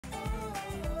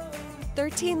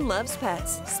13 Loves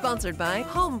Pets, sponsored by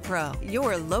Home Pro,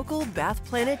 your local Bath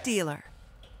Planet dealer.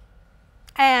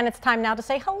 And it's time now to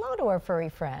say hello to our furry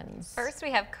friends. First,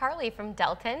 we have Carly from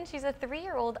Delton. She's a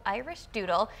 3-year-old Irish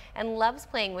doodle and loves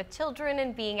playing with children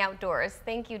and being outdoors.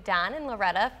 Thank you, Don and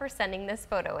Loretta, for sending this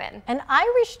photo in. An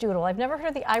Irish doodle. I've never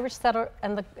heard the Irish setter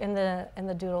and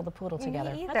the doodle, the poodle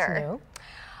together. Me either. That's new.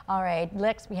 All right,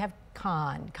 next we have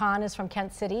Kahn. Kahn is from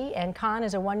Kent City, and Kahn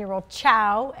is a 1-year-old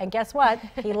chow. And guess what?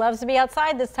 He loves to be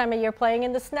outside this time of year playing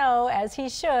in the snow, as he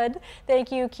should.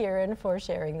 Thank you, Kieran, for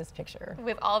sharing this picture.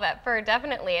 With all that fur,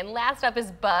 definitely. And last up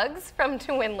is Bugs from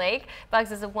Twin Lake.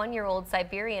 Bugs is a 1-year-old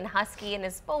Siberian Husky and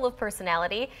is full of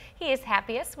personality. He is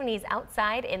happiest when he's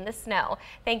outside in the snow.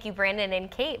 Thank you, Brandon and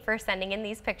Kate, for sending in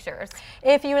these pictures.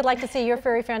 If you would like to see your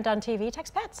furry friend on TV,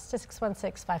 text PETS to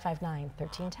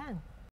 616-559-1310.